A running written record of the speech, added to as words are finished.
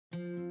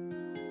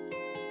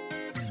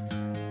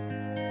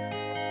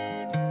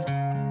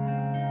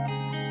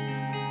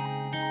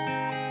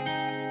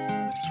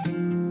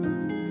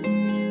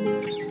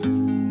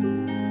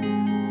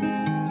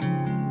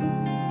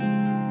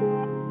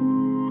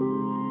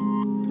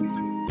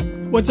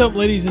What's up,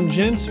 ladies and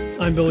gents?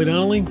 I'm Billy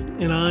Donnelly,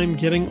 and I'm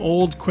getting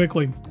old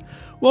quickly.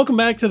 Welcome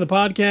back to the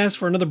podcast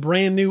for another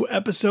brand new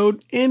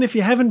episode. And if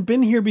you haven't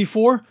been here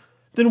before,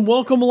 then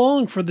welcome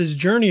along for this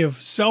journey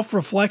of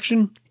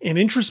self-reflection and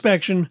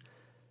introspection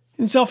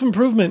and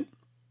self-improvement,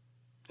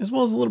 as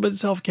well as a little bit of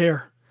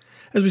self-care,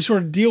 as we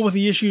sort of deal with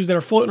the issues that are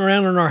floating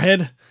around in our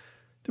head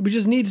that we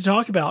just need to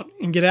talk about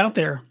and get out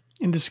there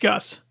and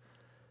discuss.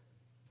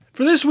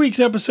 For this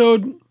week's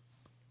episode,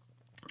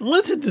 I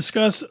wanted to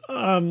discuss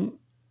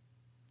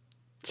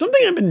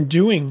something I've been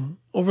doing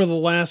over the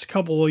last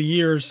couple of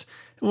years.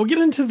 And we'll get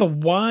into the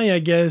why, I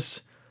guess,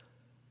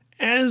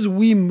 as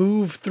we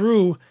move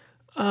through.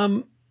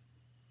 I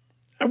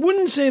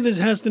wouldn't say this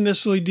has to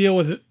necessarily deal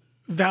with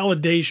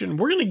validation.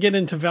 We're going to get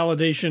into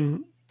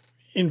validation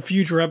in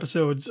future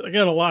episodes. I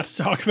got a lot to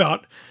talk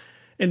about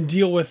and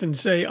deal with and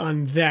say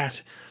on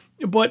that.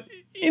 But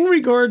in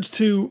regards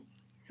to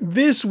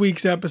this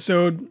week's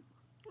episode,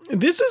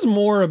 this is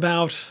more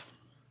about,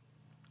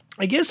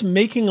 I guess,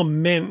 making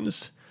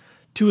amends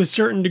to a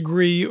certain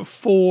degree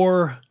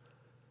for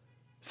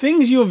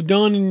things you have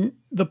done in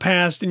the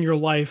past in your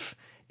life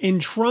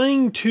and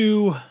trying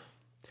to,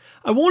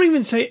 I won't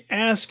even say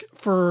ask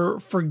for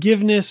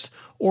forgiveness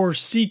or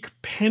seek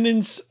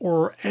penance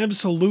or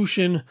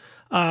absolution.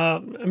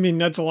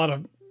 That's a lot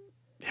of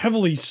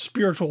heavily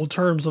spiritual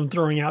terms I'm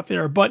throwing out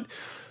there, but,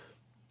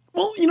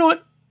 well, you know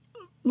what?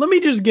 Let me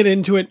just get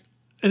into it,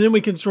 and then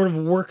we can sort of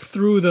work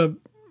through the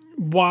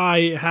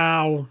why,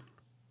 how,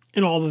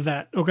 and all of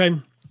that, okay?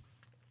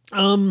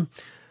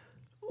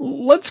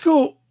 Let's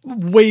go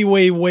way,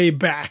 way, way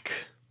back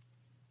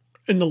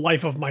in the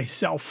life of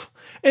myself,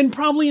 and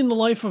probably in the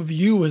life of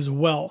you as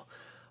well.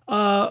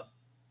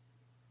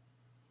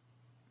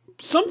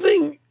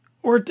 Something,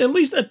 or at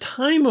least a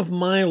time of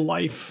my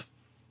life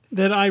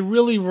that I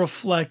really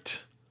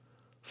reflect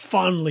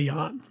fondly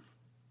on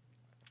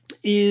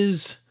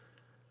is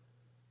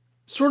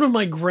sort of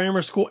my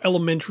grammar school,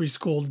 elementary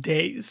school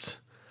days.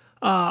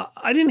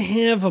 I didn't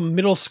have a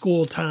middle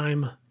school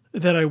time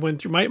that I went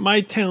through. My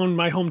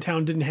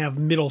hometown didn't have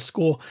middle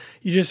school.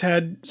 You just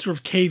had sort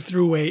of K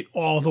through 8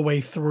 all the way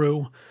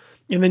through.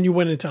 And then you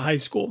went into high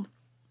school.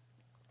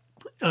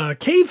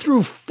 K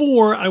through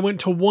 4, I went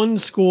to one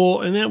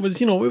school, and that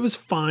was, it was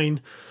fine.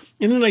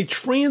 And then I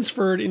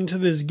transferred into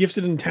this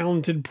gifted and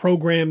talented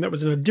program that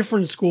was in a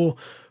different school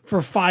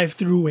for 5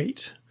 through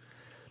 8.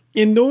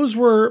 And those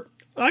were,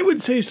 I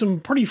would say, some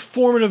pretty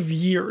formative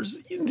years.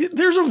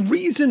 There's a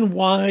reason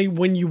why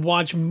when you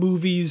watch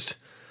movies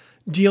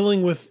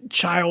dealing with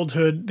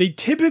childhood, they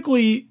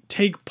typically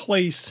take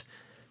place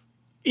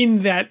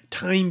in that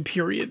time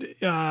period.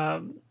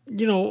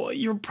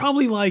 You're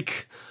probably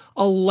like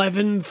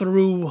 11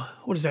 through,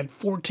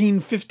 14,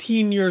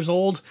 15 years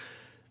old.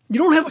 You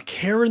don't have a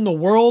care in the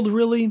world,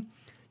 really.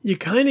 You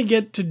kind of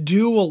get to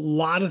do a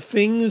lot of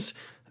things.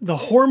 The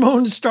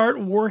hormones start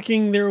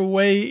working their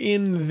way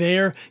in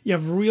there. You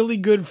have really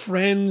good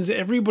friends.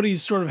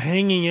 Everybody's sort of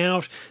hanging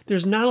out.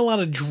 There's not a lot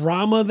of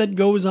drama that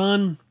goes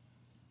on.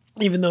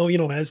 Even though,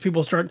 as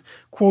people start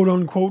quote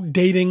unquote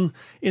dating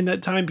in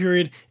that time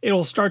period,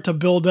 it'll start to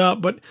build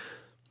up. But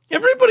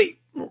everybody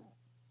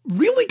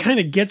really kind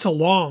of gets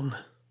along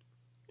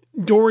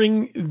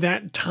during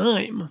that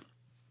time.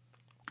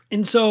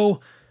 And so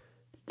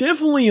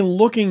definitely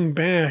looking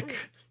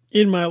back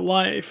in my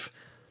life,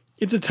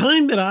 it's a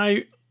time that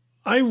I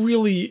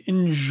really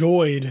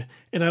enjoyed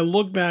and I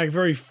look back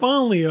very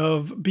fondly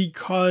of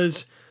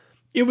because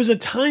it was a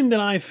time that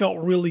I felt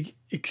really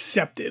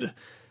accepted.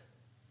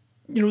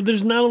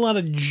 There's not a lot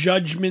of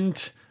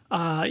judgment.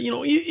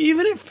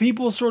 Even if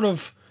people sort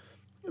of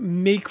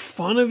make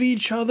fun of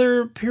each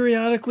other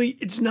periodically,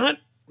 it's not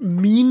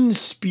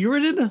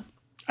mean-spirited.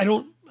 I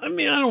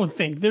don't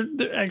think there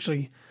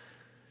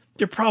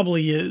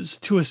probably is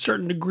to a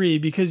certain degree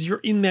because you're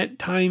in that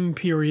time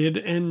period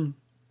and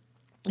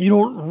you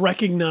don't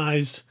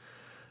recognize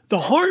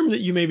the harm that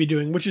you may be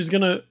doing, which is going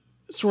to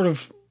sort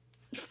of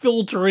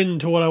filter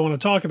into what I want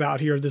to talk about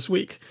here this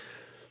week.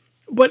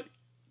 But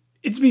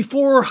it's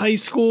before high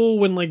school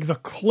when like the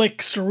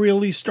cliques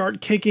really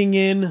start kicking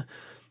in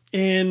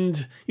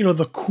and,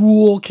 the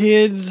cool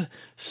kids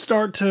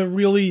start to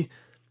really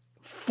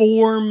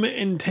form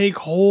and take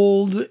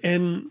hold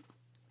and,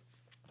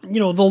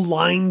 the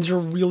lines are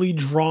really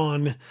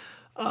drawn,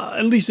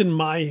 at least in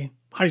my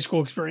high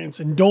school experience.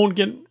 And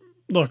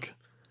look,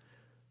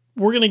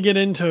 we're going to get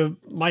into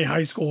my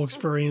high school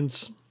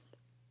experience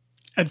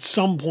at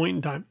some point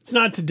in time. It's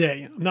not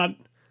today. I'm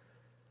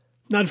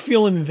not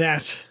feeling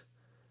that.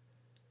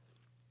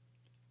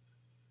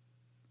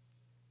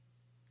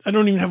 I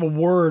don't even have a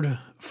word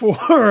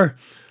for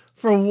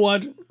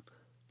what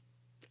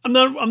I'm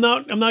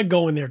not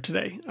going there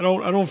today. I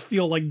don't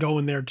feel like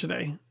going there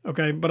today.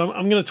 Okay. But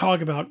I'm going to talk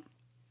about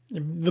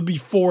the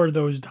before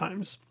those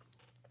times,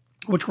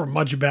 which were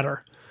much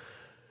better.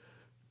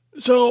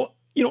 So,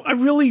 I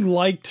really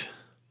liked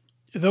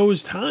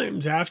those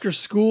times after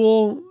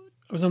school.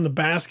 I was on the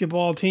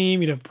basketball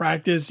team. You'd have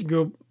practice, you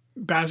go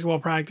basketball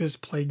practice,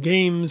 play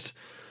games.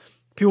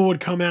 People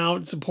would come out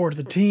and support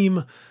the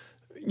team.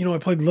 I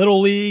played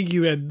Little League.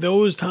 You had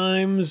those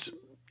times.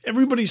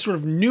 Everybody sort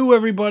of knew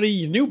everybody.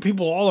 You knew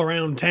people all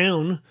around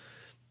town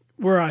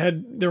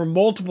there were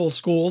multiple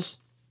schools.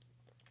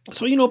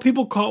 So,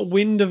 people caught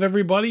wind of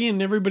everybody,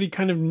 and everybody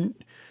kind of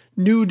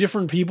knew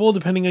different people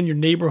depending on your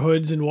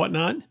neighborhoods and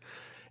whatnot.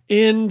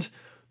 And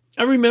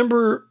I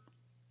remember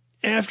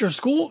after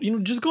school,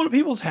 just going to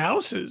people's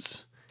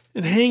houses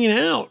and hanging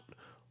out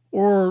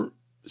or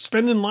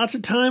spending lots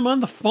of time on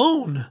the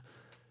phone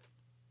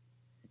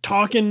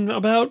talking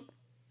about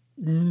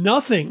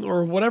nothing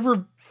or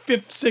whatever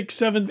 5th, 6th,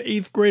 7th,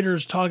 8th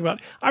graders talk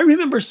about. I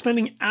remember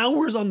spending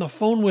hours on the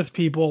phone with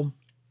people,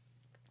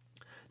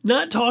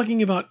 not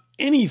talking about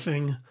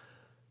anything,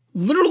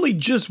 literally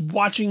just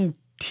watching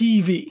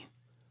TV.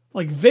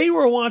 Like they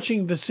were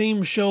watching the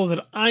same show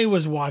that I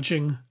was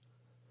watching,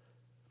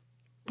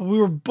 but we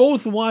were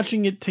both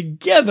watching it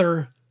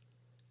together,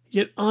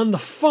 yet on the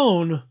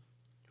phone,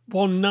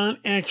 while not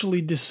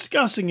actually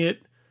discussing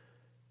it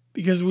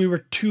because we were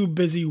too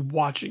busy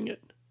watching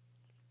it.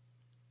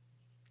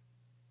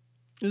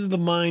 This is the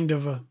mind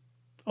of a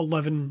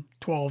 11,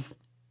 12,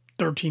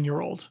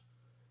 13-year-old.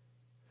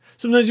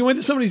 Sometimes you went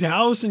to somebody's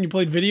house and you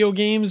played video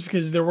games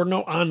because there were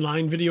no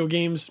online video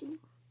games.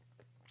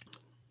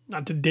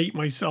 Not to date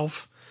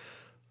myself.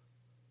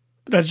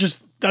 But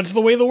that's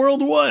the way the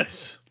world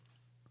was.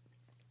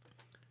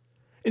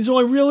 And so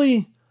I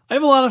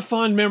have a lot of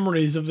fond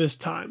memories of this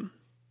time.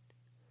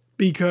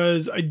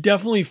 Because I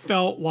definitely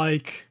felt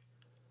like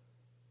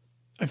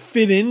I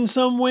fit in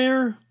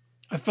somewhere.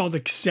 I felt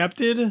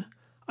accepted.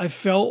 I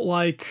felt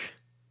like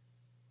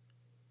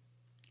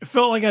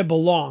I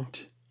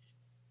belonged,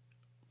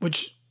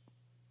 which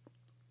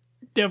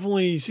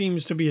definitely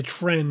seems to be a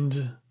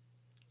trend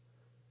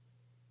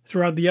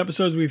throughout the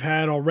episodes we've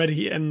had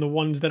already and the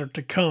ones that are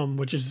to come,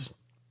 which is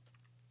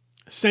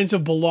a sense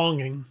of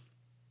belonging.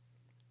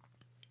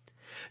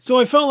 So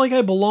I felt like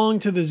I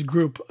belonged to this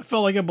group. I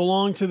felt like I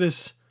belonged to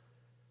this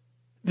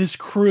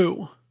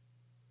crew.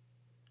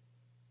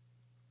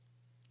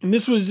 And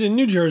this was in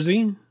New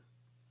Jersey.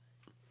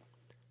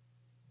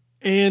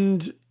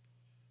 And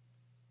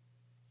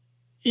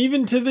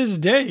even to this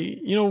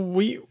day,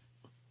 we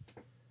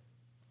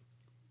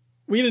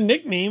had a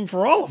nickname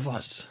for all of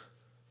us.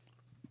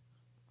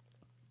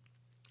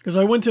 Because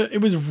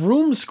it was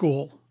Vroom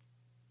School.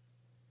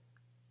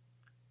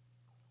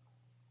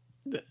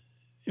 It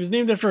was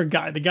named after a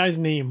guy. The guy's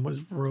name was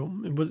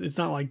Vroom. It's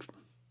not like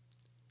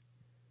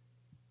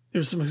there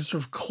was some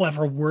sort of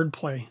clever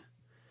wordplay.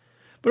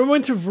 But I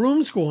went to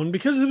Vroom School, and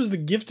because it was the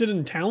gifted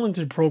and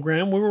talented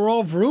program, we were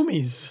all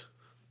Vroomies.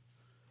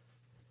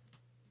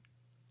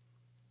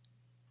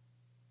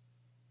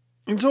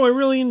 And so I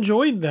really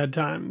enjoyed that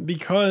time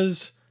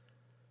because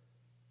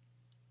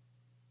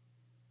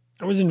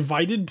I was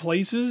invited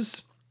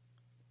places.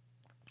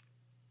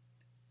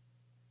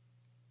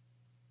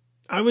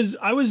 I was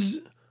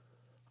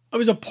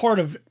a part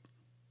of it.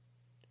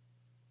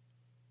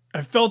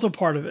 I felt a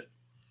part of it,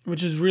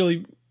 which is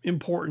really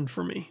important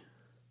for me.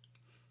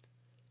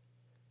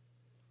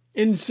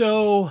 And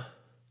so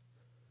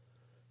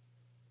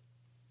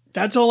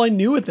that's all I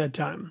knew at that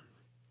time.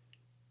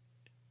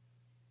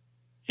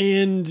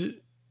 And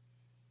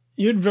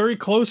you had very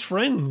close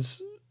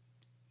friends,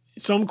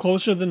 some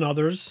closer than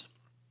others,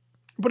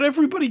 but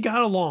everybody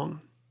got along.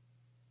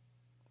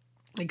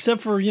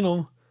 Except for,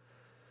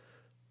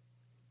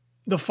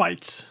 the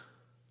fights.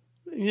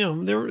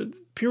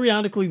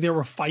 Periodically there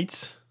were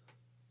fights.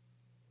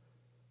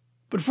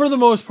 But for the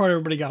most part,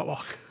 everybody got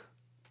along.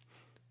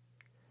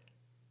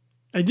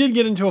 I did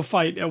get into a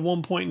fight at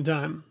one point in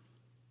time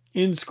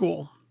in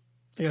school.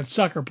 I got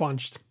sucker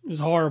punched. It was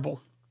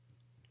horrible.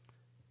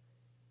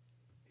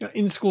 Got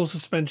in-school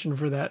suspension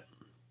for that.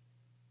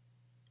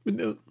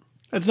 But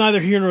that's neither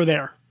here nor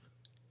there.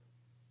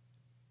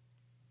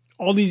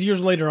 All these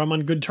years later, I'm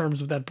on good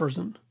terms with that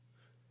person.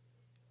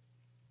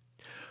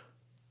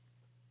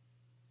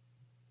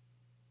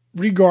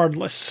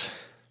 Regardless,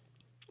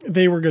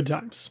 they were good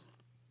times.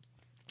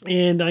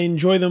 And I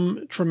enjoy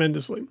them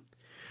tremendously.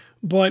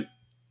 But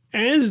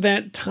as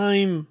that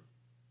time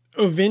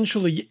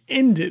eventually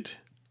ended,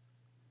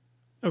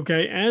 and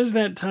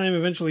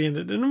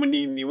when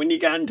you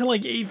got into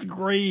like 8th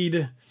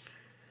grade,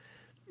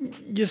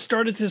 you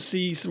started to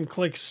see some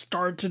cliques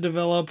start to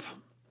develop.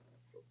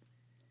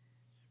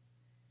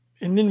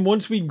 And then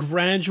once we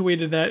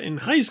graduated that and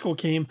high school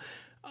came,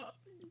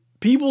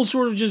 people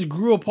sort of just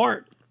grew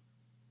apart.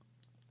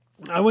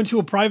 I went to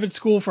a private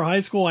school for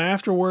high school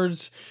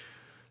afterwards.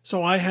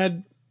 So I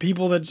had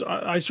people that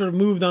I sort of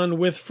moved on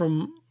with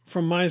from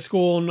my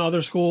school and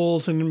other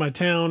schools and in my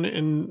town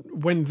and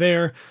went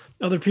there.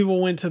 Other people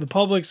went to the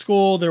public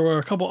school. There were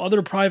a couple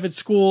other private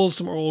schools,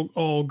 some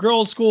all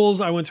girls schools.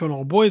 I went to an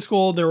all boys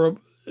school. There were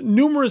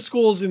numerous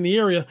schools in the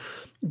area.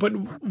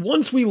 But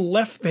once we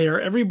left there,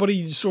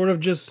 everybody sort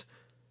of just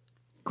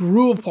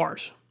grew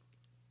apart,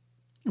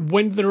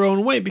 went their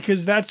own way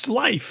because that's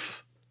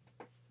life.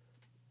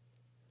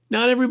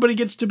 Not everybody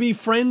gets to be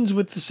friends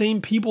with the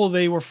same people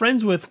they were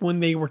friends with when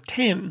they were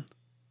 10.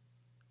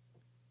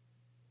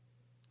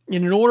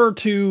 And in order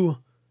to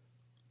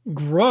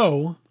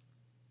grow,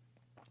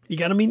 you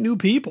got to meet new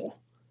people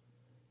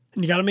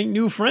and you got to make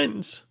new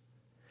friends.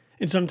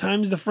 And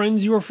sometimes the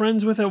friends you were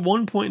friends with at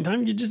one point in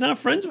time, you're just not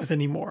friends with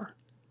anymore.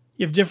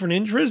 You have different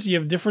interests, you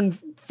have different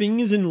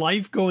things in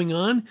life going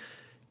on.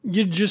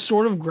 You just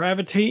sort of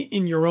gravitate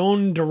in your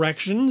own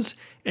directions,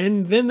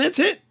 and then that's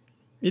it.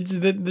 It's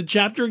the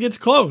chapter gets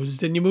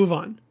closed and you move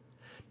on.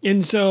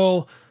 And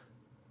so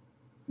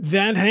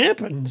that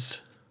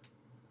happens.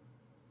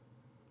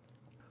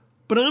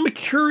 But I'm a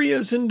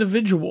curious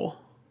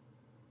individual.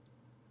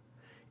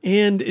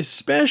 And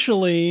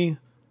especially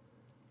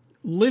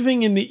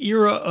living in the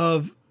era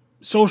of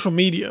social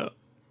media,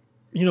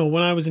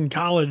 when I was in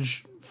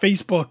college,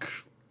 Facebook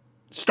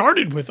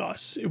started with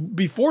us.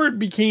 Before it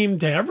became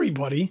to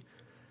everybody,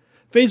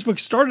 Facebook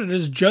started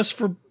as just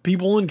for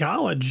people in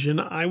college, and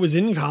I was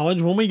in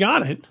college when we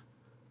got it.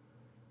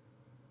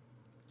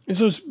 And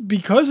so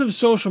because of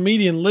social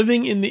media and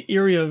living in the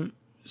area of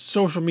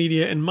social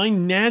media and my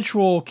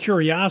natural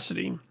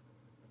curiosity,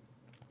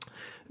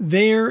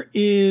 there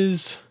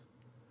is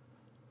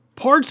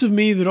parts of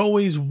me that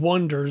always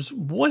wonders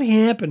what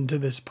happened to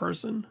this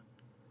person.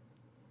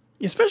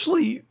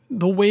 Especially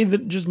the way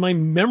that just my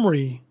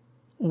memory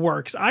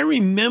works. I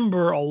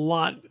remember a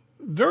lot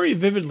very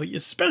vividly,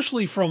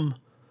 especially from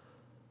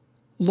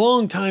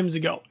long times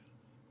ago.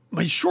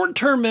 My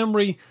short-term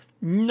memory,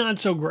 not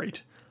so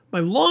great.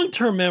 My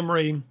long-term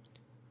memory,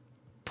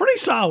 pretty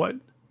solid.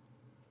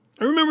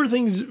 I remember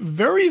things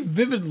very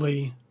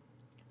vividly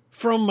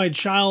from my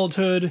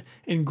childhood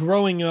and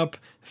growing up,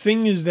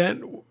 things that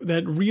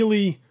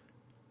really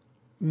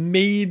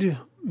made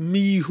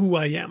me who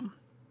I am.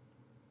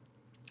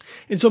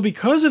 And so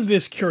because of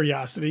this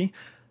curiosity,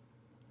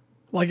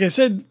 like I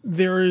said,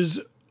 there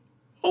is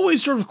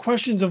always sort of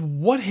questions of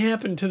what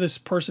happened to this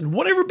person,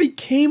 whatever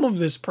became of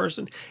this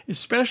person,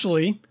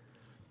 especially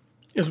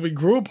as we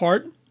grew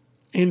apart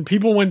and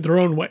people went their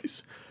own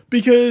ways.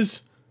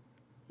 Because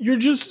you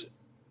just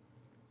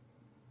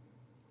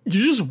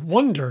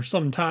wonder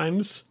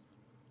sometimes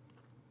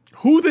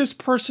who this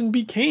person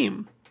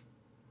became.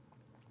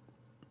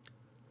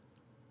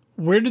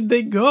 Where did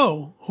they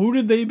go? Who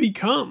did they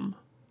become?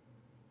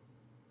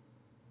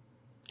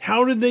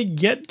 How did they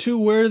get to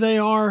where they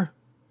are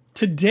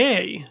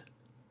today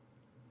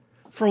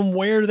from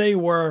where they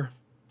were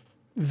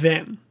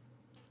then?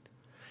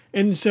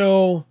 And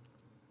so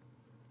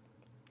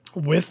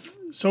with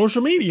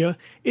social media,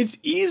 it's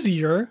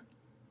easier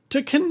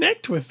to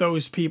connect with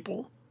those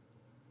people,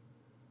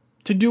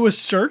 to do a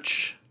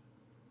search,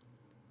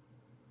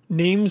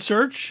 name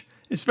search,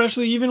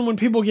 especially even when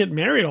people get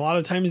married. A lot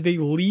of times they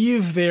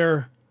leave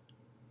their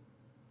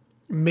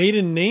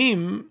maiden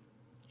name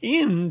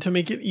in to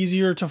make it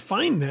easier to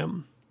find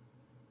them.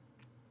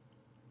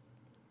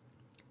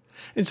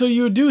 And so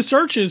you would do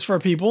searches for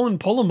people and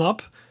pull them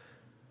up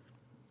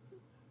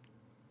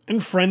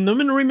and friend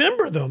them and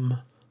remember them.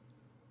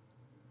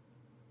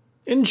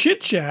 And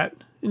chit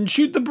chat and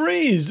shoot the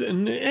breeze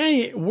and,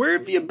 hey, where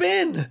have you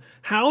been?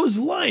 How's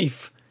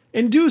life?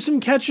 And do some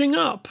catching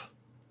up.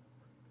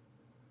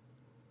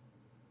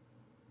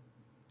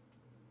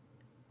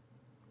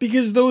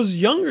 Because those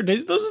younger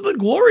days, those are the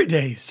glory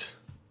days.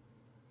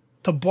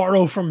 To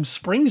borrow from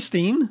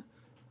Springsteen.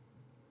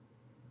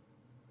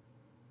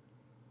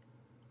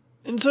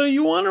 And so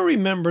you want to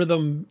remember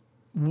them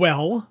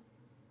well.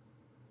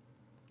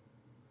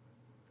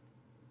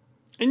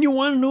 And you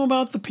want to know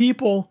about the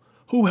people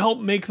who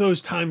helped make those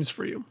times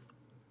for you.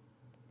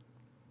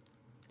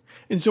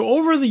 And so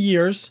over the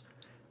years,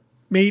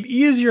 made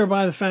easier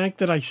by the fact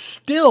that I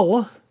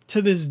still,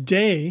 to this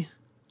day,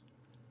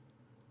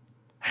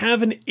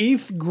 have an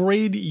 8th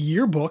grade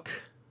yearbook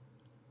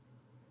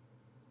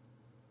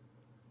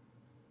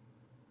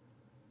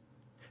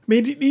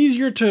made it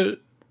easier to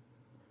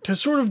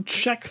sort of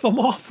check them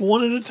off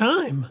one at a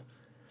time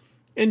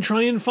and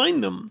try and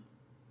find them.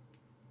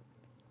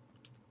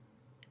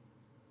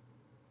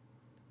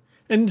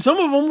 And some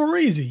of them were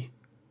easy.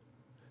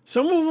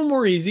 Some of them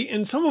were easy,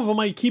 and some of them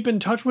I keep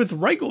in touch with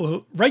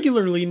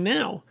regularly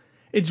now.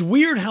 It's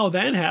weird how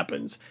that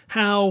happens.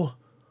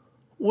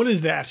 What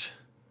is that?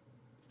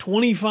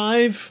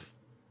 25?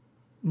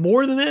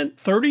 More than that?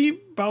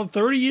 30? About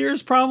 30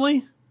 years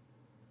probably?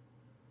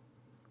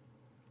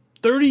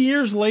 30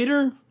 years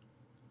later,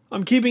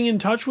 I'm keeping in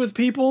touch with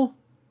people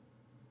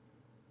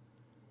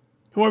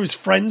who I was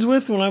friends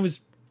with when I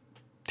was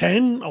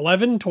 10,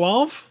 11,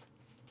 12.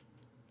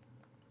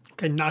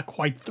 Okay, not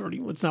quite 30.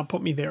 Let's not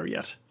put me there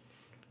yet.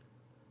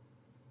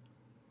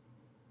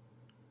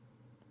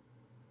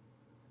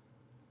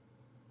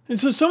 And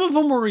so some of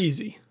them were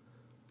easy.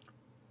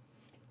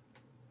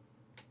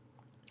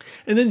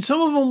 And then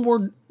some of them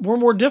were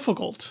more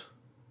difficult.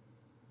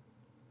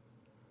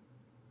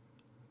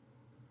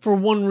 For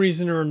one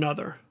reason or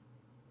another.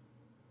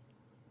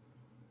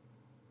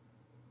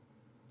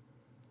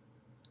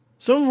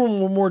 Some of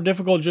them were more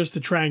difficult just to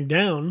track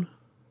down.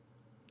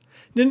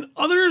 Then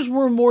others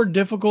were more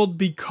difficult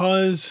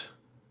because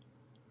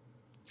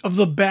of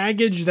the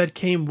baggage that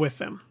came with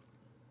them.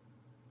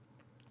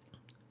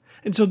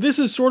 And so this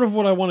is sort of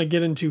what I want to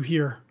get into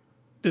here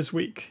this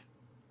week.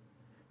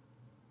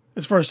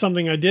 As far as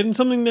something I did and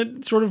something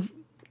that sort of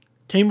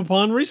came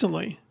upon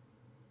recently.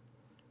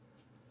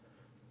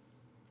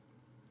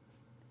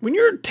 When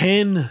you're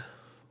 10,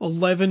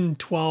 11,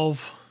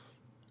 12,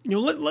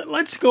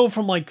 let's go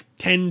from like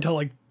 10 to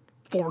like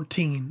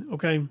 14,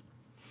 okay?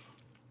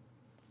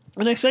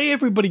 And I say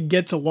everybody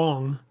gets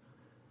along,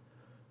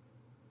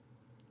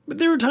 but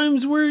there are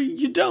times where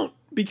you don't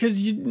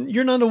because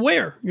you're not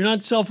aware. You're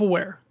not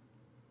self-aware.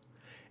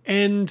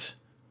 And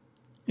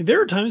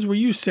there are times where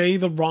you say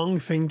the wrong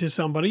thing to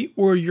somebody,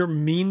 or you're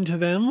mean to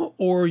them,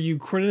 or you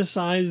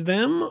criticize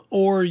them,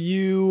 or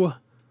you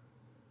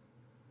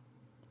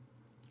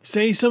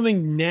say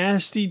something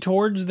nasty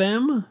towards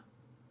them.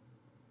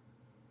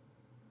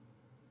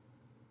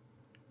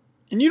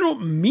 And you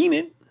don't mean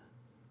it.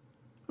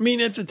 I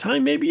mean, at the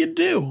time, maybe you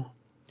do.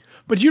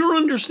 But you don't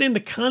understand the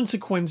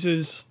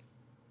consequences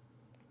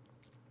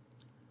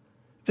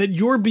that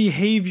your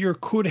behavior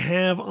could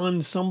have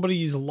on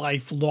somebody's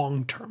life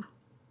long term.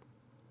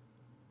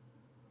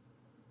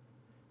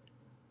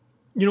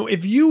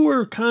 If you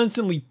were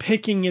constantly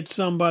picking at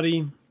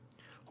somebody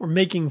or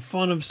making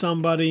fun of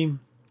somebody,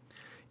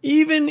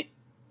 even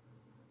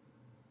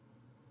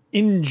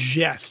in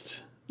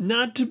jest,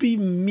 not to be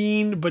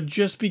mean, but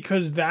just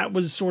because that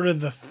was sort of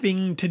the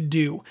thing to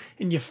do,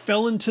 and you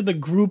fell into the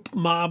group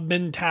mob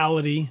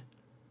mentality,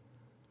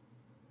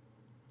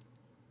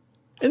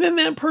 and then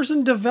that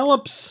person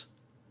develops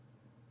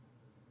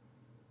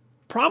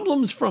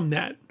problems from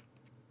that,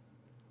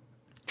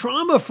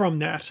 trauma from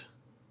that,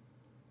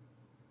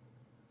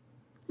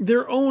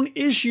 their own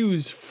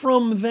issues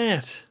from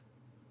that.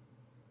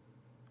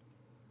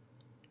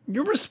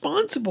 You're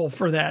responsible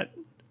for that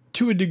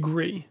to a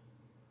degree.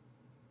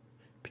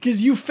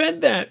 Because you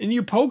fed that and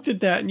you poked at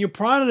that and you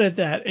prodded at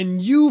that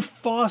and you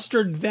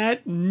fostered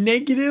that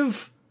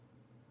negative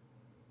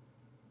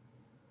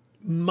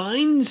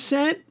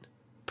mindset,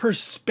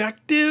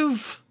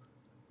 perspective,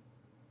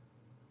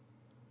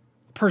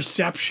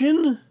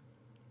 perception.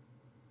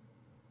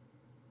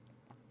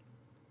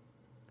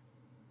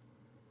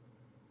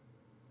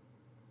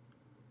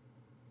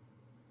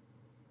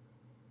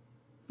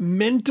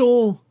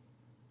 Mental,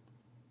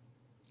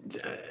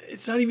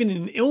 it's not even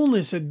an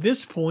illness at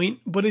this point,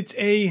 but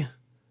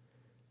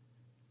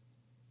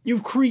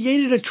you've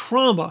created a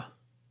trauma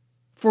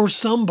for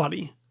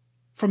somebody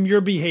from your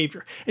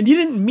behavior. And you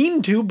didn't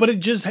mean to, but it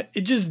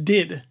just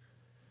did.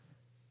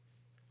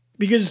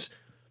 Because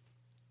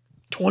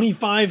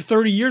 25,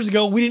 30 years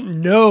ago, we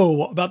didn't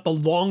know about the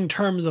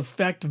long-term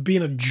effect of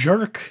being a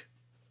jerk.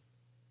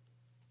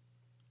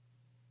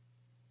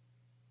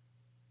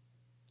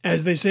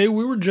 As they say,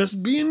 we were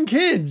just being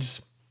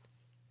kids,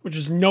 which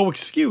is no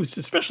excuse,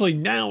 especially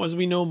now as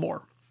we know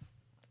more.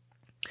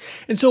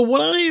 And so what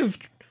I've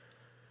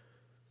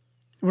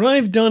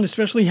done,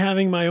 especially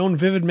having my own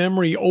vivid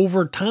memory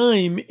over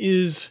time,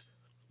 is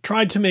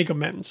tried to make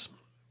amends.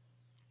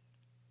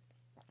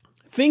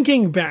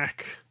 Thinking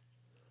back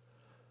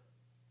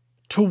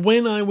to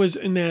when I was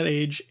in that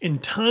age, in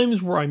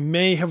times where I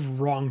may have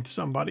wronged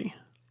somebody,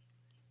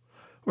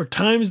 or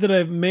times that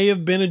I may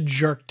have been a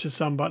jerk to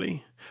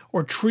somebody,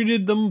 or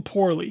treated them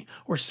poorly,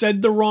 or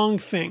said the wrong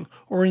thing,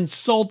 or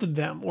insulted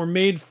them, or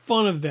made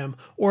fun of them,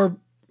 or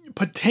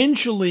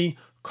potentially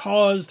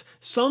caused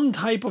some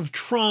type of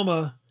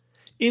trauma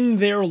in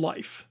their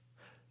life.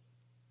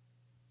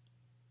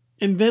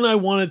 And then I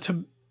wanted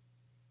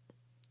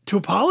to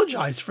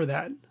apologize for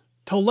that,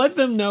 to let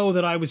them know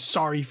that I was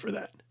sorry for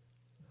that.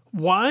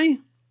 Why?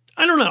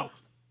 I don't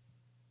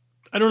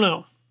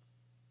know.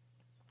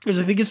 Because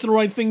I think it's the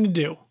right thing to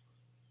do.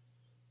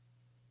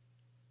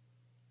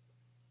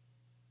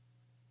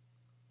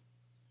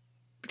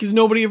 Because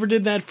nobody ever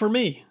did that for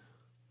me.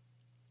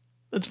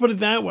 Let's put it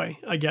that way,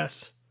 I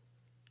guess.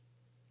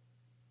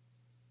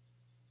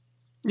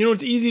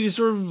 It's easy to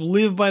sort of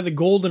live by the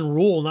golden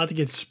rule, not to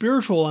get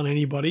spiritual on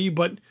anybody,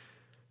 but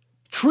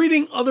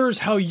treating others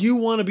how you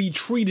want to be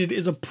treated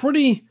is a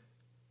pretty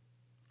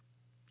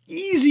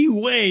easy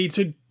way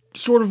to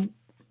sort of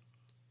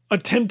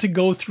attempt to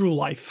go through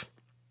life.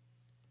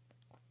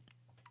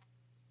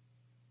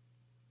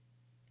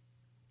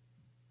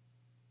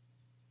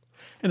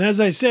 And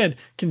as I said,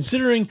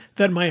 considering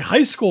that my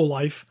high school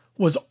life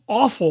was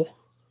awful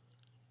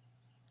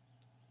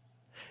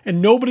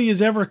and nobody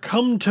has ever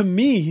come to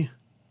me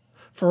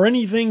for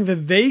anything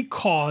that they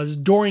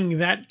caused during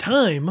that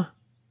time,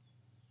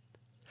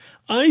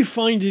 I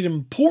find it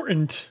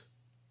important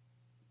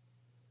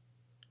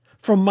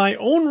from my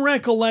own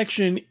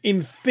recollection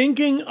in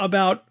thinking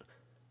about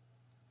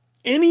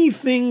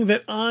anything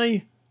that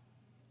I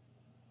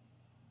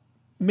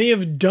may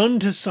have done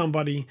to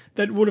somebody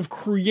that would have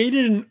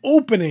created an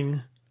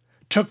opening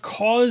to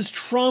cause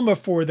trauma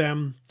for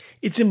them.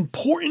 It's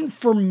important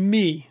for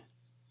me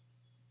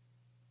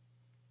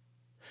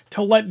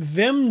to let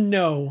them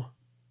know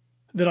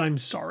that I'm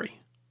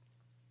sorry.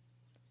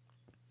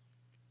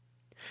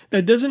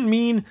 That doesn't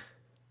mean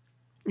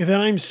that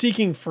I'm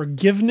seeking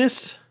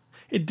forgiveness.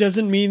 It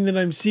doesn't mean that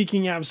I'm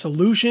seeking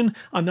absolution.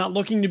 I'm not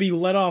looking to be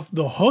let off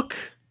the hook.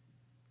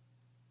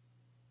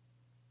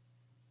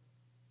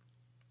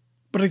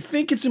 But I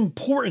think it's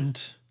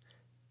important.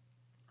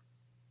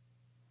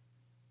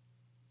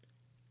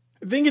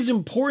 I think it's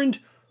important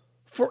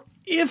for,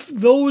 if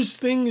those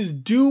things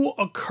do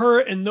occur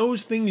and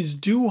those things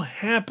do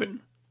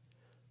happen,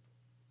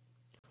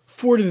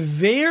 for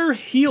their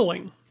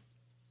healing,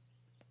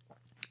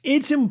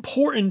 it's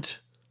important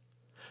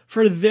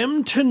for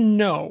them to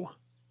know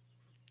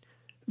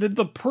that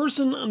the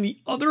person on the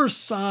other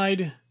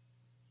side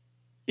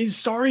is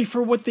sorry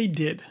for what they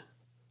did.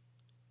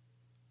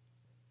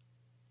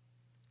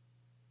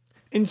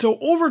 And so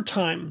over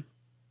time,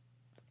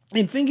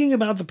 in thinking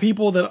about the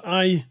people that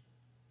I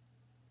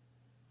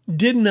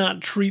did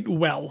not treat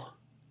well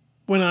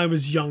when I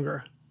was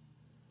younger,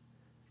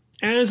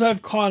 as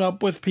I've caught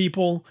up with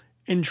people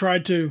and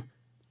tried to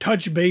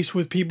touch base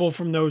with people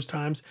from those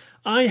times,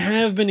 I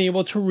have been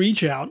able to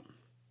reach out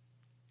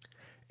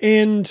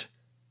and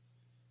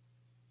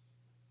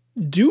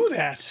do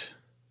that.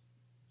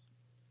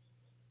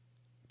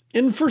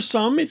 And for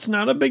some, it's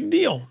not a big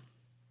deal.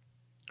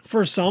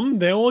 For some,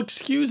 they'll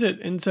excuse it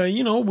and say,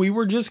 you know, we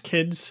were just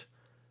kids.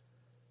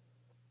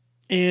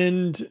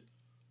 And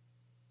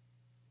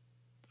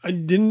I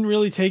didn't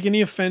really take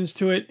any offense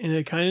to it. And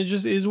it kind of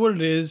just is what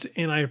it is.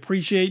 And I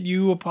appreciate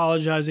you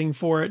apologizing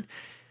for it.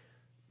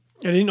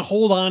 I didn't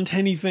hold on to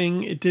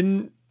anything. It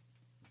didn't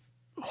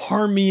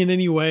harm me in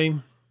any way.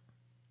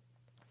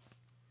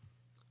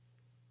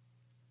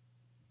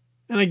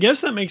 And I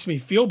guess that makes me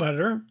feel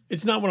better.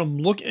 It's not what I'm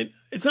looking.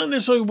 It's not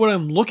necessarily what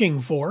I'm looking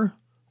for.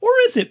 Or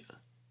is it?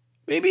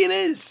 Maybe it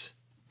is.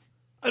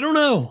 I don't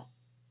know.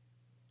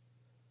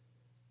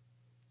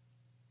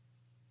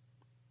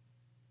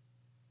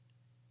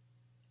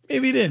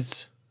 Maybe it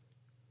is.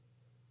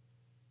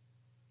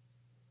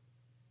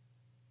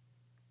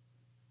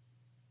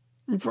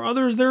 And for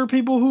others, there are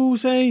people who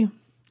say,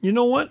 you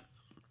know what?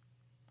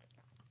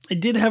 I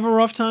did have a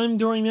rough time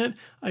during that.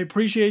 I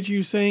appreciate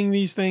you saying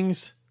these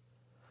things.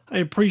 I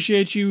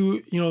appreciate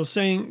you,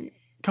 saying,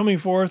 coming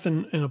forth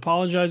and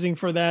apologizing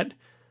for that.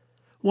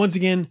 Once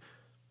again,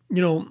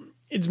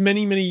 it's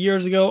many, many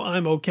years ago.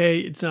 I'm okay.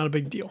 It's not a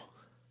big deal.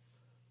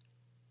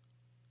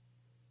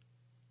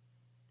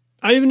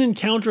 I haven't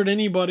encountered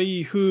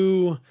anybody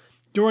who,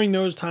 during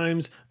those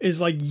times,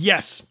 is like,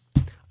 yes,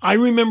 I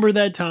remember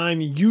that time.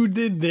 You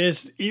did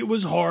this. It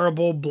was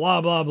horrible.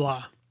 Blah, blah,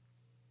 blah.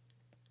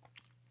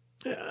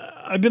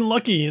 I've been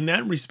lucky in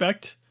that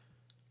respect.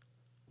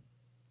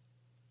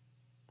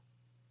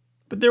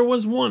 But there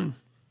was one.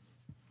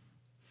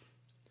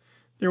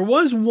 There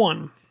was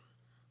one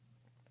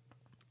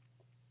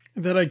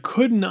that I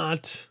could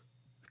not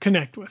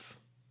connect with.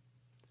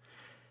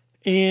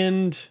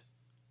 And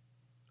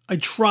I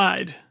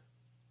tried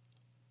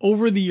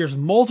over the years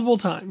multiple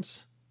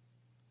times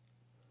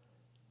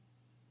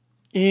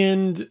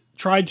and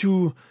tried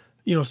to,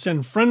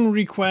 send friend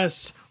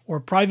requests or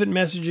private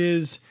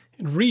messages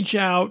and reach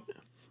out,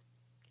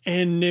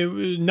 and it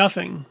was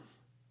nothing.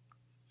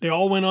 They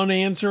all went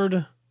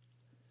unanswered.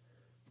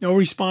 No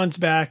response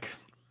back.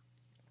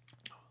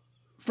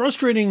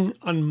 Frustrating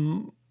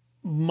on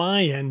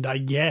my end, I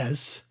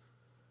guess.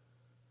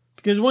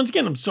 Because once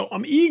again,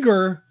 I'm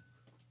eager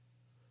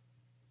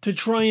to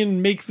try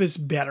and make this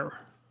better.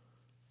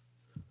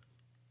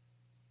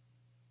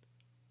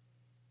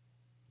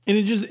 And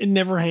it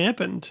never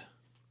happened.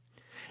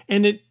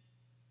 And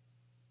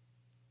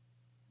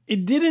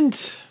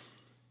it's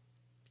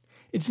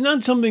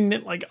not something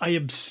that like I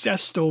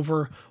obsessed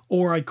over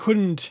or I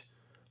couldn't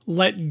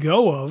let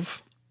go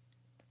of.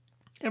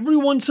 Every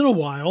once in a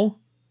while,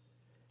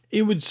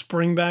 it would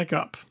spring back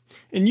up.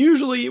 And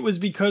usually it was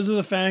because of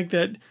the fact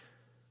that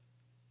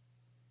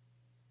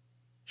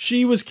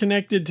she was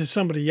connected to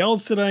somebody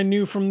else that I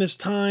knew from this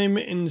time.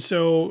 And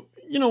so,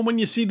 when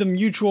you see the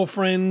mutual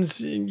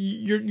friends,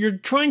 you're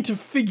trying to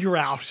figure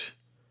out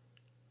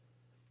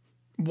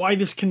why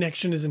this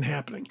connection isn't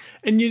happening.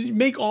 And you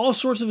make all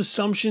sorts of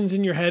assumptions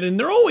in your head, and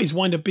they're always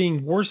wind up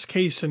being worst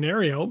case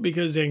scenario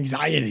because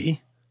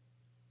anxiety.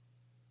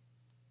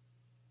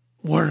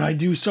 What did I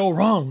do so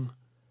wrong?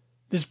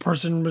 This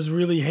person was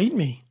really hate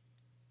me.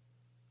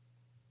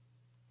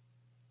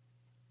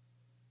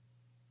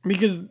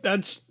 Because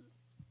that's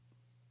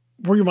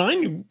where your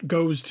mind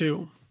goes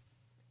to.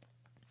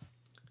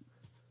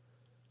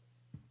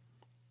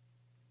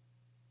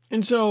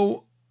 And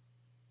so,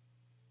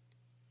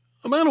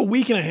 about a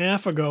week and a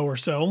half ago or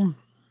so,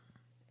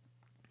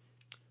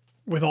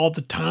 with all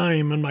the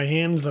time on my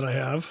hands that I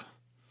have,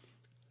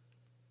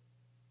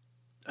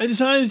 I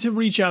decided to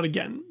reach out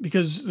again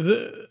because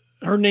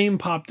her name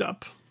popped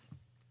up.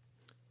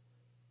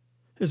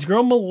 This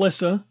girl,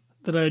 Melissa,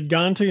 that I had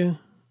gone to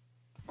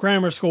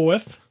grammar school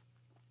with.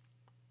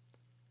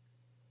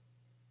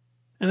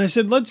 And I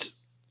said, let's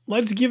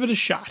give it a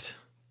shot.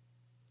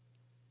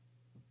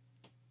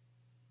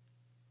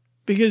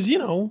 Because,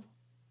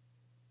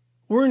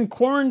 we're in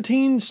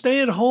quarantine,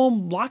 stay at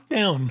home,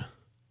 lockdown.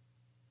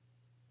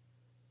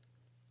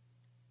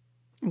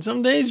 And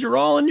some days you're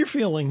all in your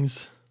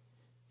feelings.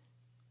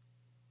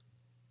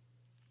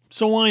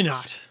 So why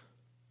not?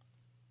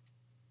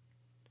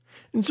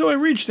 And so I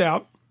reached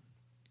out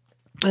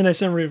And I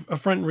sent a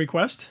friend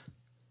request.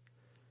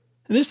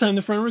 And this time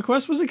the friend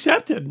request was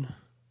accepted.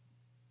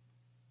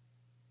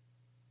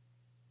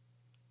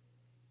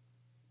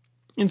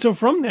 And so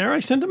from there, I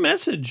sent a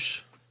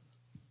message.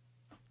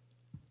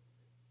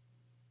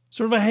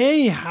 Sort of a,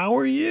 hey, how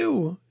are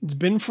you? It's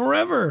been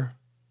forever.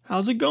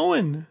 How's it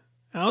going?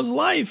 How's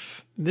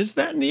life? This,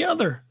 that, and the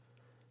other.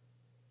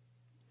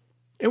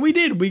 And we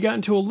did. We got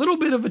into a little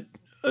bit of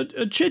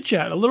a chit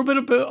chat, a little bit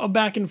of a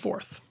back and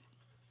forth.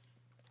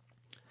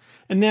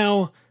 And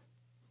now,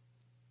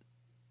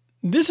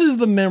 this is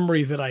the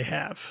memory that I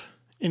have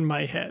in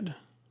my head.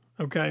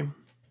 Okay.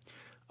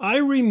 I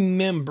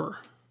remember,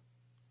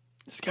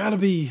 it's got to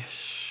be,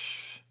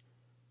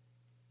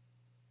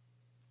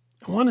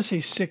 I want to say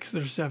 6th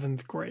or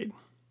 7th grade.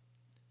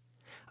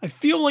 I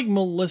feel like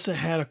Melissa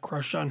had a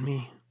crush on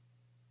me.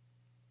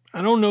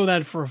 I don't know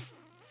that for a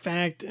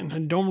fact, and I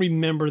don't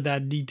remember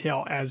that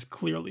detail as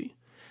clearly.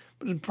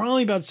 But it's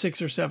probably about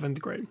 6th or 7th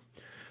grade.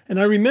 And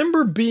I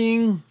remember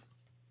being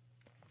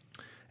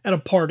at a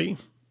party,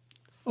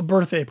 a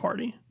birthday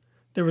party.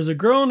 There was a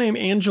girl named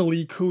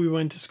Angelique who we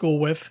went to school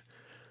with.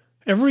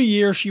 Every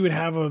year she would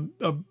have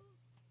a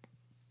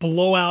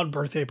blowout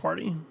birthday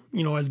party,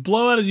 you know, as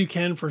blowout as you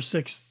can for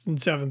 6th and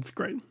 7th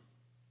grade.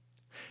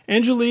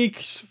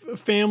 Angelique's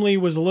family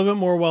was a little bit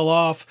more well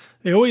off.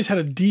 They always had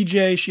a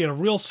DJ. She had a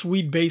real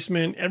sweet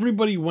basement.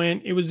 Everybody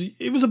went. It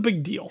was a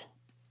big deal.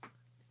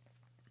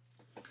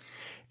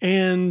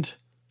 And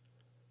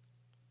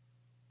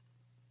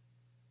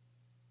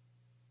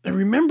I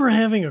remember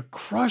having a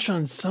crush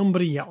on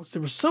somebody else.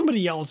 There was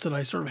somebody else that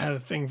I sort of had a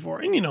thing for.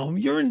 And, you know,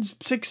 you're in 6th,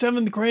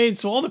 7th grade,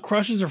 so all the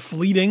crushes are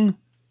fleeting.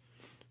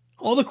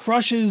 All the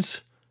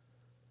crushes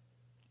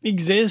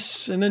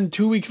exist, and then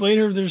 2 weeks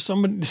later, there's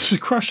a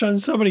crush on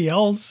somebody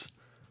else.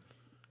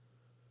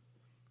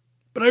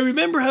 But I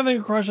remember having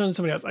a crush on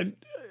somebody else.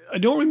 I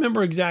don't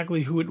remember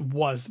exactly who it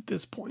was at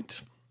this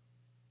point.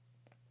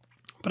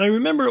 But I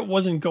remember it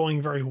wasn't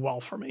going very well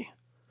for me.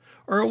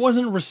 Or it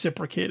wasn't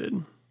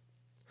reciprocated.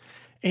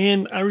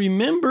 And I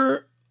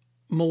remember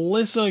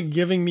Melissa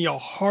giving me a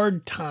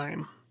hard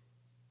time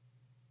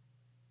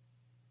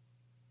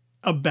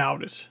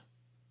about it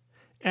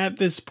at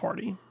this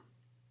party.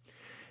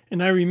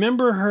 And I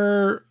remember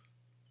her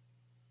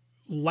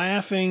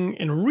laughing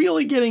and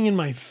really getting in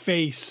my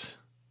face.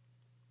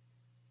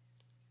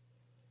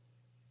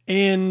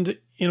 And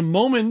in a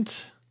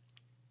moment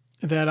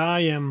that I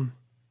am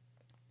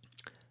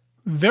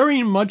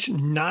very much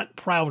not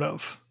proud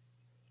of,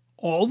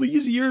 all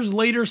these years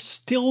later,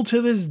 still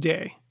to this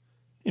day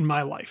in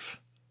my life,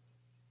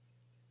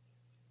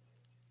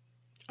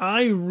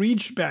 I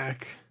reached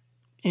back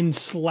and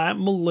slapped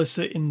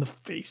Melissa in the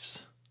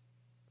face.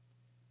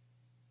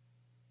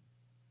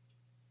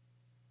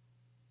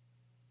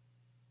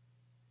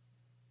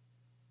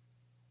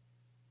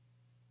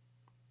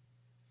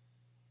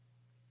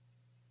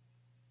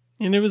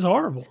 And it was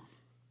horrible.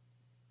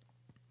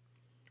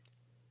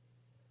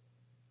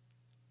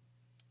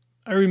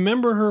 I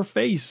remember her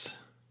face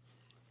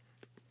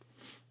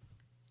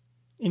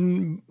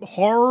in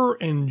horror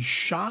and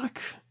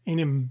shock and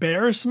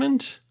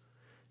embarrassment.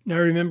 And I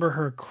remember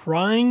her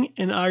crying,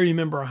 and I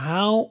remember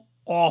how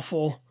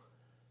awful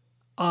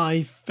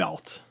I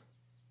felt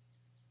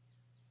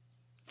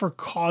for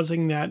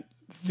causing that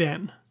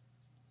then.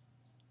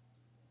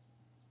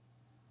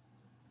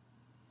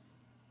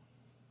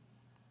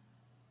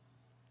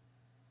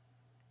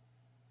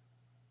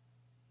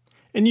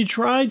 And you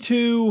try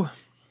to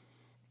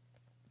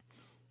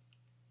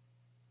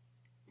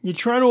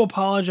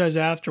apologize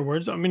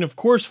afterwards. I mean, of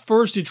course,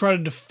 first you try to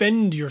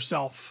defend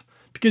yourself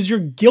because you're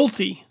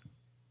guilty.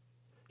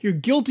 You're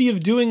guilty of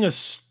doing a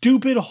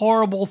stupid,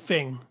 horrible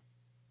thing.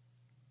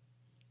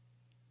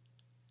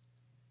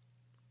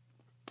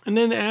 And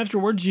then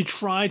afterwards you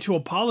try to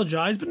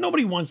apologize, but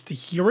nobody wants to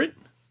hear it.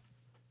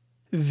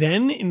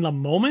 Then, in the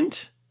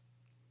moment,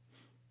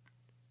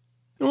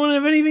 they don't want to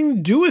have anything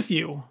to do with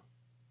you.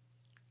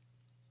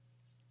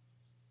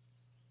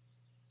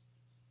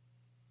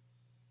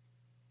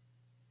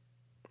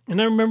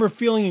 And I remember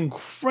feeling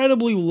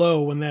incredibly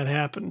low when that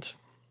happened.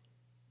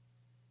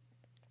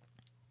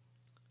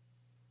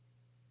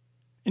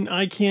 And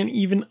I can't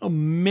even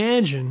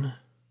imagine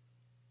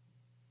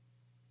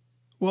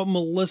what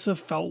Melissa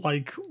felt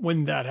like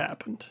when that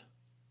happened.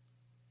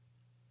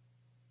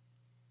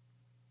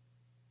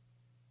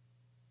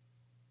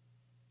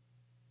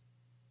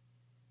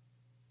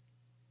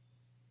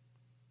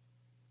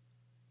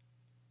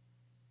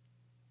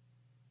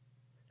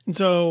 And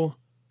so,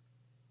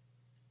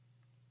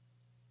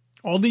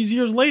 all these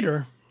years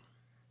later,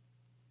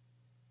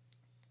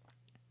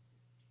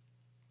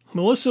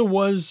 Melissa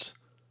was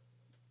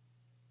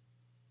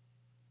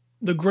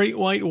the great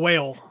white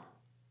whale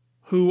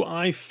who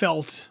I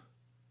felt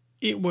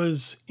it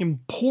was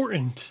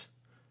important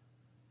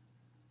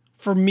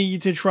for me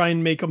to try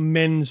and make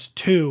amends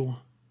to,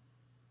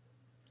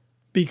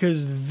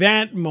 because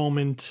that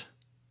moment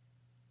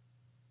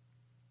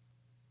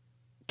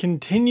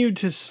continued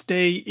to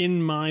stay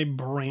in my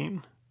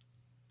brain.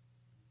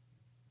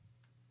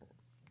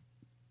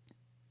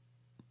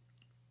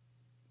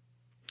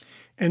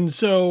 And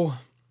so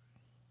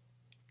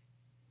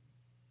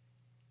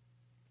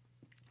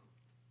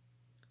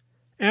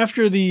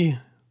after the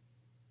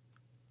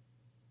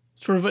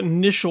sort of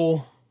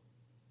initial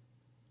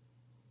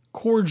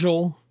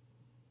cordial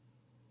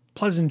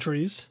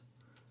pleasantries,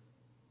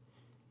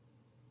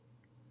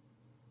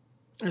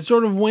 I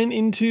sort of went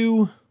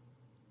into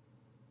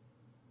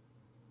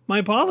my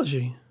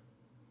apology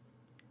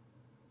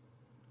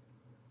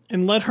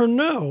and let her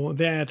know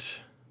that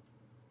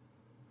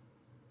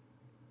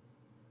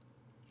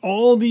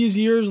all these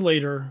years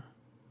later,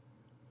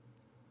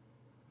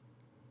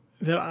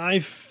 that I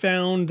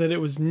found that it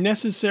was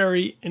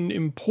necessary and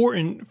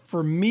important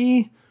for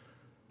me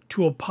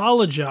to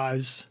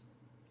apologize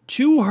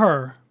to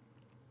her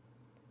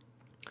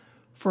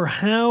for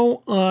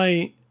how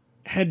I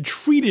had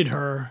treated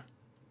her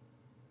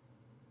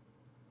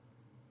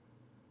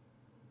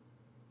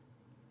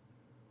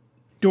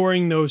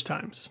during those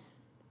times.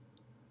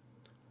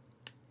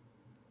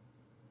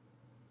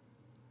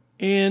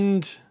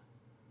 And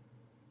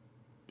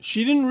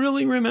she didn't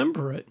really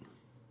remember it.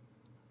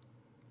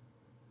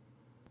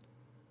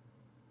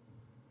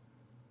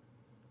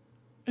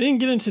 I didn't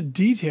get into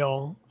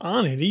detail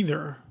on it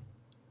either.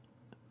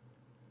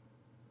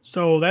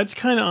 So that's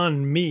kind of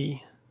on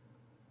me.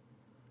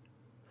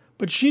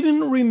 But she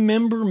didn't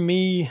remember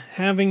me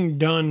having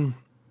done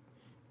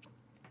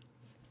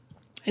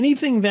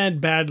anything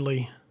that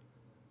badly.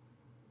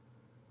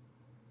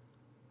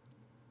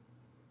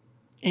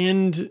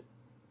 And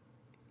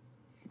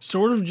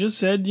sort of just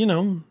said,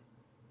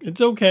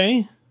 it's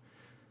okay.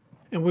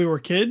 And we were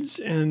kids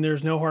and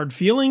there's no hard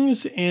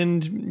feelings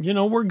and,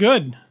 we're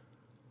good.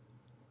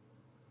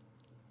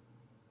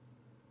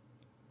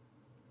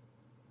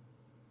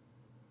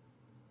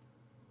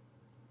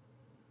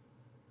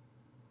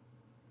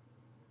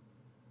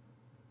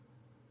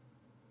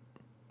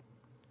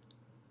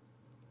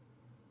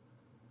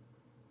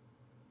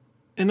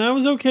 And I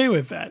was okay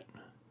with that.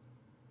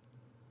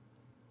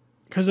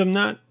 Because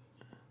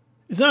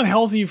it's not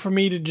healthy for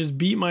me to just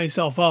beat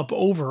myself up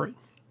over it.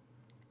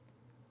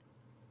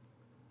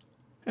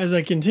 As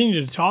I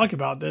continue to talk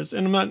about this,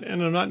 and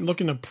I'm not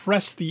looking to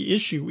press the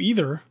issue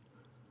either.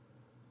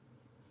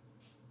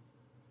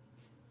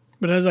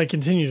 But as I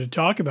continue to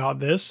talk about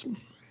this,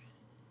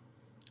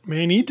 I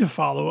may need to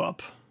follow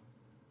up.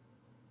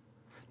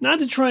 Not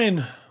to try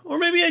and, or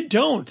maybe I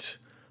don't.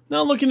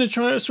 Not looking to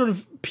try to sort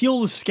of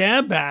peel the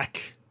scab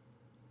back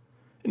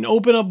and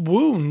open up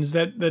wounds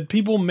that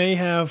people may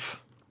have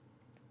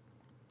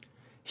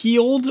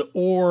healed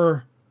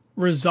or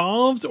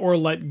resolved or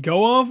let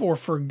go of or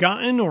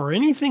forgotten or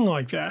anything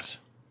like that.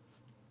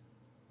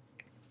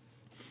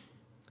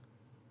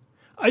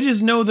 I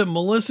just know that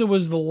Melissa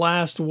was the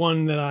last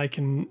one that I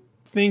can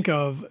think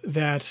of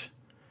that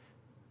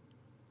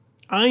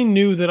I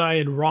knew that I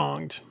had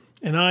wronged,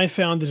 and I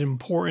found it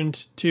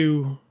important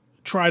to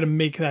try to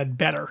make that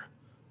better.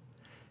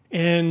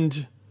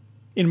 And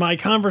in my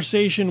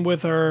conversation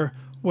with her,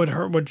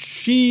 what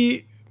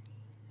she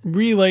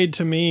relayed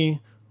to me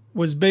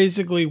was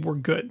basically, we're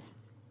good.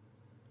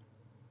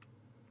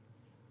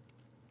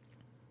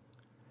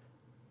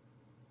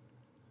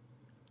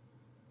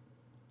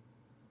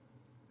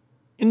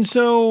 And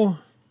so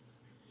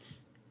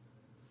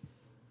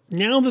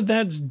now that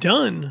that's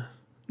done,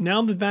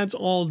 now that that's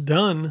all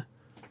done,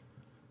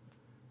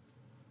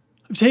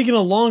 I've taken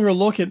a longer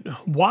look at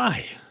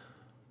why.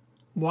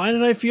 Why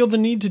did I feel the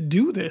need to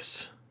do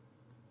this?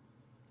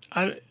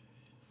 I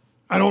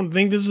don't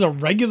think this is a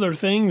regular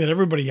thing that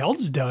everybody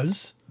else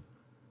does.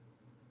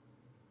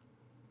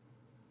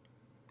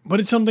 But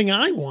it's something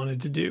I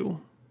wanted to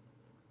do.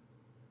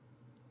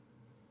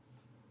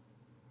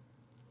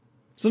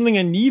 Something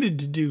I needed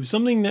to do.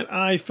 Something that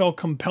I felt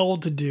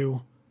compelled to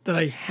do. That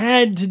I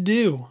had to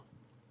do.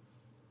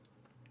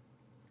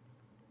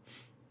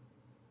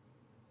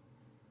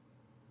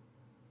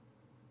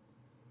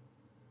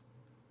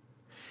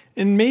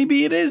 And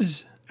maybe it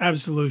is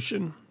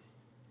absolution.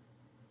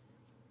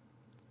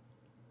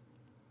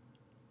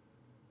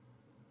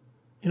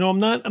 I'm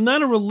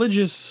not a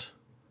religious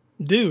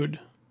dude.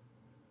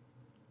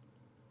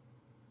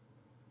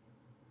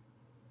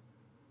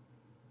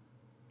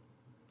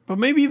 But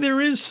maybe there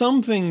is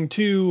something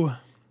to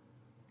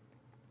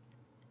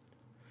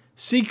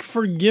seek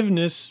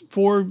forgiveness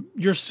for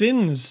your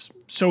sins,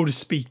 so to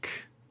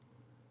speak.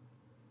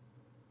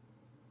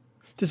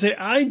 To say,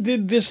 I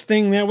did this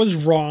thing that was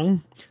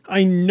wrong.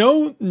 I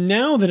know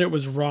now that it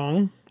was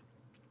wrong,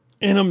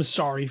 and I'm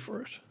sorry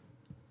for it.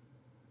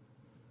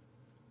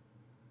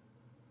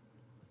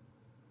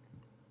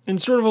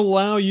 And sort of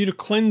allow you to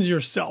cleanse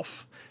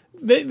yourself.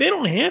 They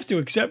don't have to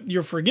accept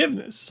your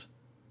forgiveness.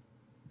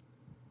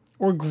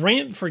 Or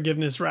grant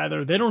forgiveness,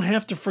 rather. They don't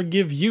have to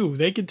forgive you.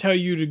 They could tell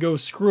you to go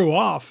screw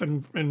off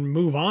and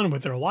move on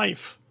with their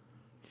life.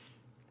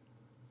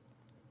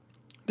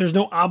 There's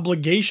no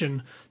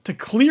obligation to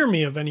clear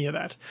me of any of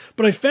that.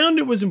 But I found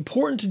it was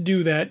important to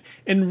do that.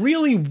 And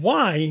really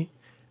why,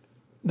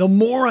 the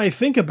more I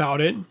think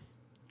about it,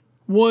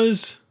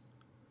 was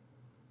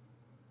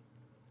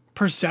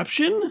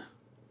perception,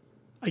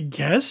 I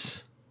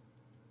guess.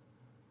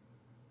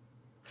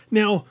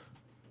 Now,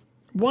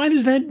 why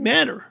does that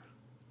matter?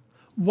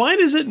 Why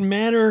does it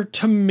matter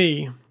to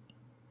me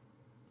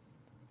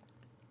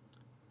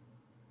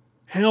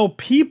how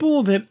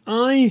people that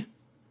I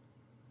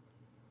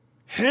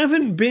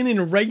haven't been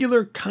in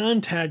regular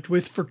contact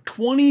with for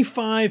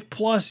 25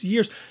 plus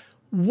years,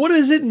 what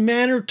does it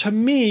matter to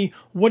me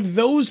what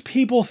those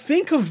people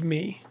think of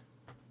me?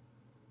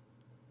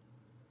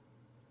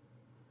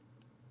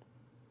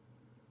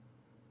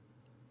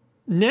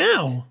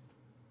 Now.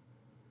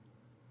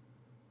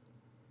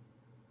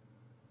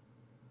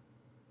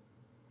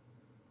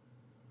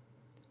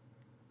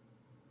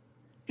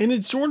 And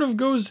it sort of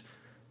goes,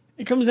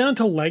 it comes down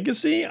to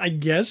legacy, I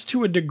guess,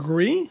 to a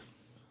degree.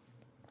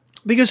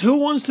 Because who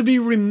wants to be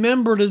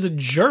remembered as a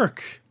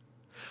jerk?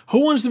 Who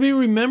wants to be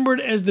remembered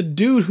as the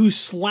dude who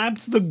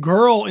slapped the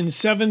girl in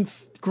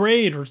 7th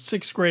grade or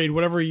 6th grade,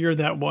 whatever year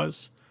that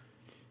was?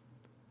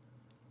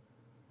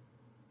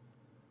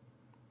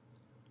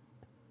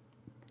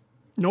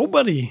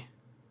 Nobody.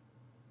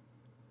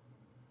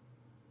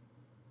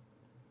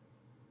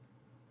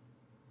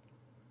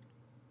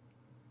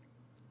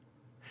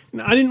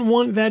 And I didn't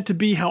want that to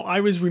be how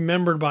I was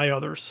remembered by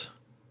others.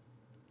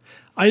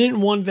 I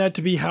didn't want that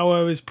to be how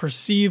I was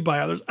perceived by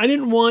others. I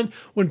didn't want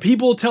when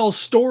people tell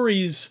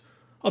stories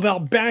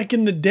about back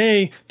in the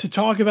day to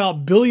talk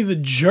about Billy the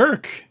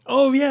jerk.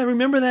 Oh yeah,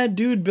 remember that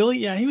dude, Billy?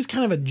 Yeah, he was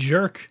kind of a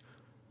jerk.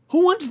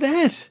 Who wants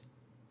that?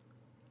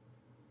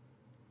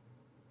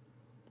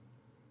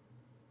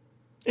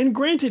 And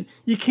granted,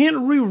 you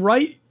can't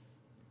rewrite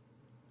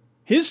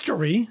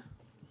history.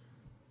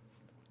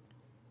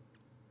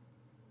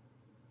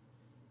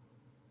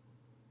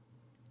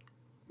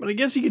 But I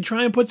guess you could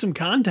try and put some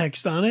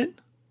context on it.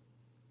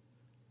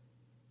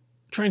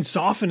 Try and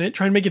soften it.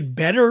 Try and make it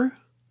better.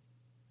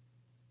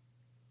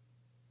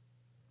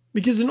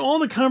 Because in all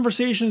the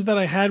conversations that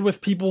I had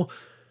with people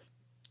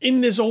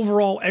in this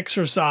overall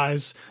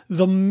exercise,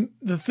 the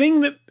thing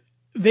that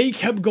they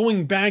kept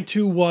going back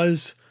to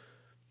was,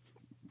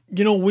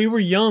 you know, we were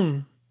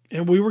young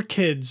and we were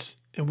kids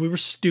and we were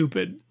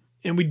stupid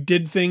and we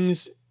did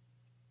things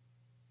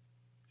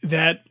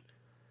that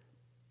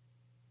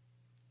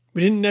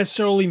we didn't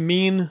necessarily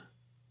mean,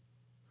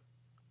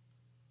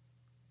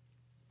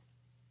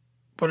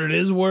 but it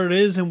is what it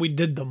is, and we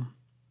did them.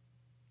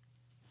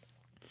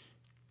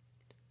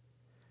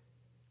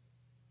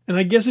 And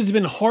I guess it's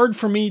been hard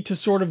for me to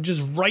sort of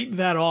just write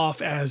that off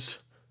as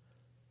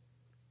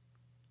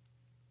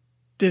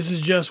this is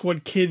just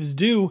what kids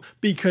do,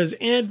 because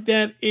at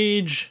that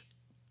age,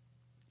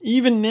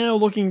 even now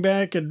looking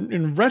back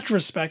in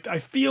retrospect, I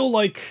feel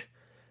like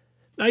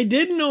I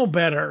did know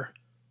better.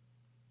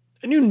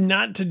 I knew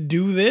not to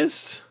do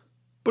this,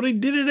 but I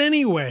did it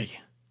anyway.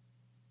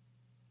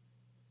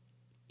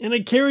 And I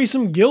carry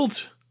some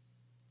guilt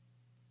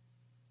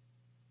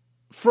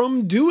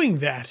from doing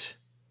that.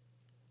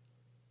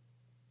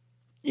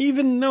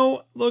 Even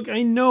though, look,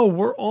 I know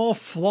we're all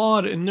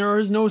flawed and there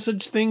is no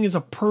such thing as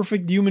a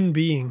perfect human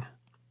being.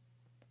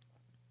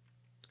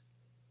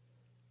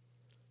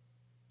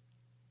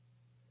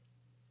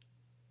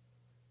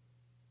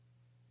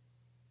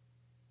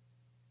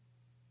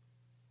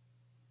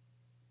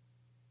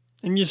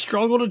 And you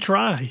struggle to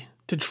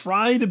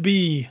try to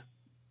be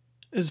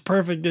as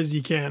perfect as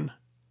you can.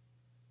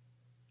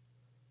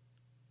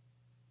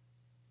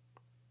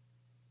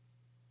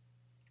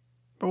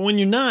 But when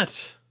you're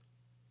not,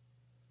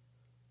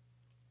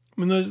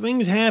 when those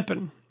things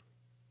happen,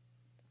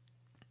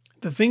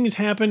 the things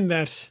happen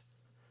that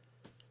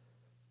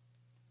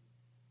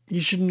you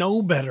should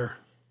know better.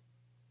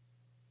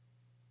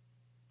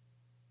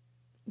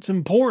 It's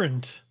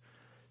important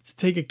to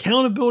take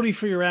accountability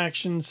for your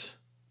actions,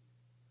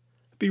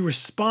 be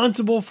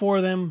responsible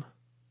for them,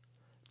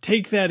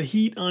 take that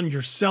heat on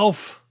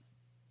yourself,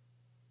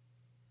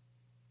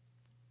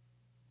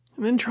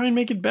 and then try and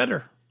make it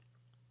better.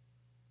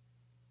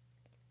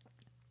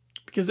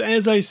 Because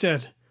as I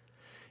said,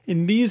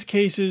 in these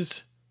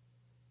cases,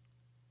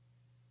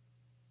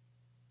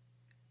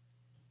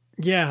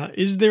 yeah,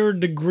 is there a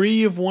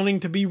degree of wanting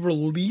to be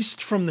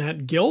released from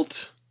that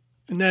guilt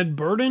and that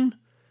burden?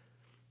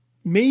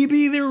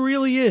 Maybe there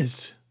really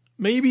is.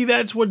 Maybe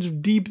that's what's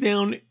deep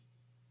down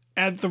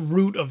at the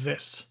root of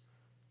this.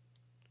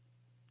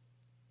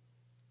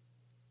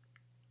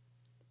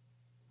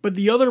 But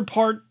the other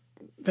part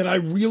that I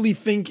really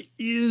think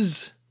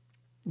is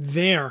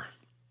there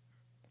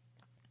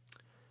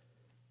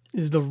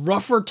is the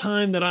rougher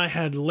time that I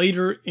had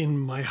later in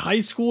my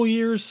high school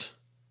years.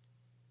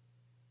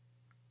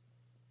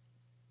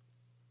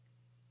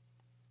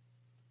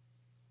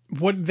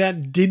 What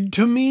that did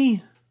to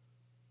me.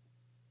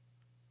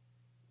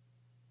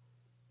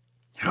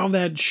 How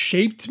that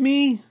shaped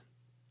me.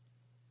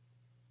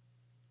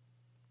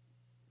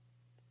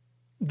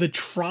 The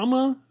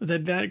trauma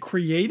that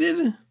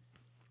created.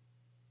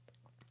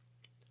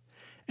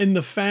 And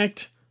the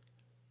fact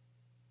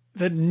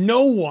that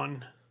no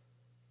one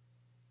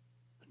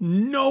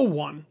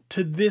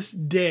to this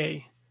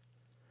day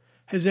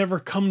has ever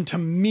come to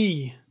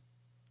me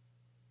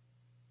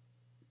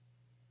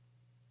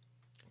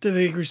to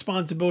take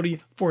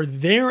responsibility for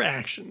their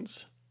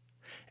actions.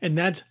 And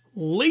that's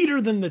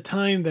later than the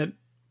time that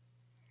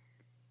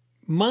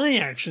my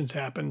actions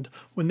happened,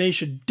 when they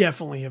should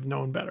definitely have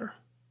known better.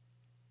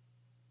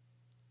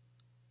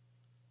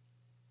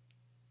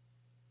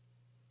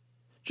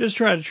 Just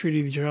try to treat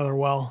each other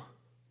well.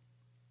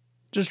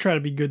 Just try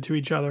to be good to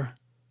each other.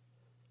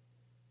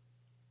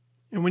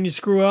 And when you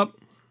screw up,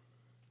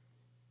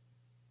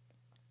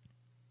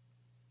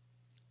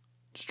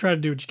 just try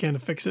to do what you can to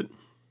fix it.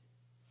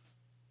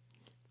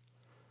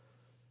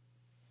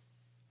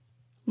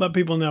 Let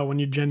people know when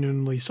you're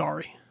genuinely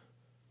sorry.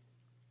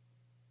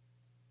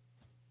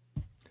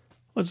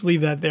 Let's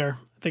leave that there.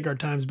 I think our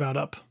time's about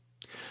up.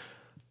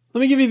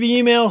 Let me give you the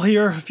email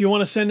here if you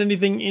want to send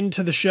anything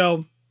into the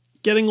show.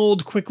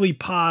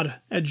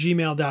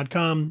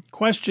 gettingoldquicklypod@gmail.com.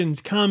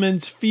 Questions,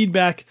 comments,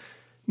 feedback.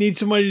 Need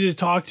somebody to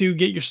talk to,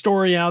 get your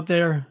story out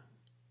there.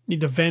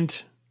 Need to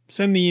vent.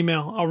 Send the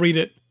email. I'll read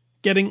it.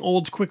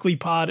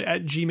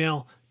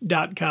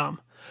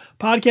 gettingoldquicklypod@gmail.com.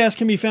 Podcast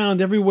can be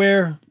found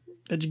everywhere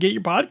that you get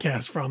your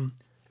podcasts from.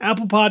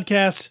 Apple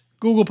Podcasts,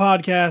 Google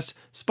Podcasts,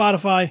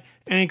 Spotify,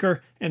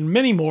 Anchor, and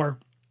many more.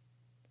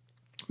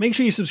 Make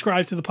sure you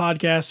subscribe to the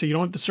podcast so you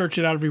don't have to search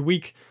it out every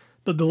week.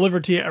 They'll deliver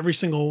to you every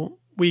single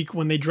week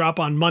when they drop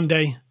on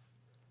Monday.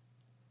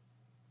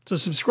 So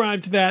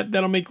subscribe to that.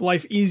 That'll make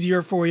life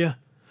easier for you.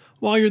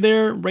 While you're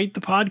there, rate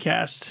the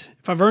podcast.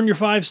 If I've earned your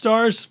 5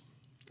 stars,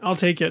 I'll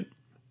take it.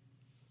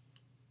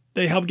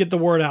 They help get the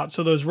word out,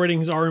 so those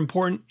ratings are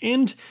important.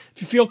 And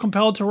if you feel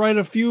compelled to write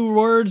a few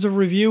words of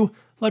review,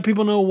 let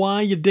people know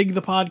why you dig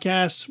the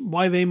podcast,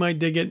 why they might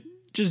dig it.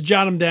 Just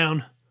jot them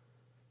down.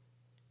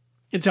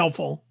 It's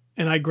helpful,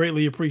 and I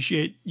greatly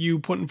appreciate you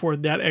putting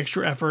forth that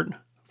extra effort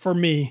for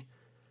me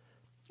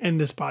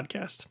and this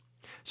podcast.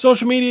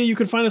 Social media, you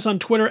can find us on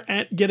Twitter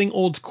at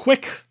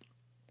gettingoldquick,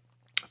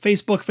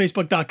 Facebook,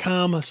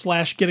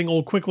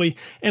 facebook.com/gettingoldquickly,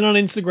 and on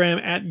Instagram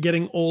at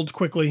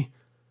gettingoldquickly.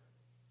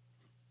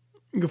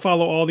 You can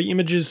follow all the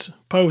images,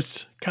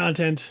 posts,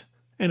 content,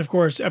 and of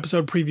course,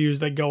 episode previews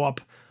that go up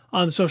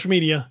on social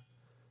media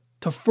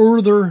to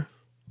further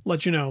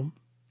let you know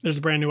there's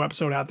a brand new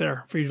episode out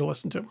there for you to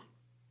listen to.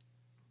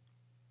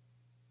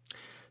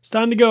 It's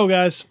time to go,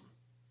 guys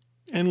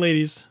and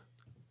ladies.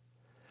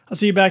 I'll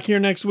see you back here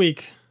next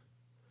week.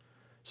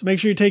 So make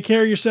sure you take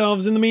care of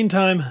yourselves in the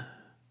meantime.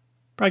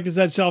 Practice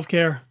that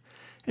self-care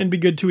and be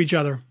good to each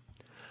other.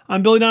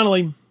 I'm Billy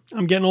Donnelly.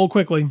 I'm getting old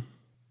quickly.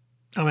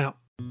 I'm out.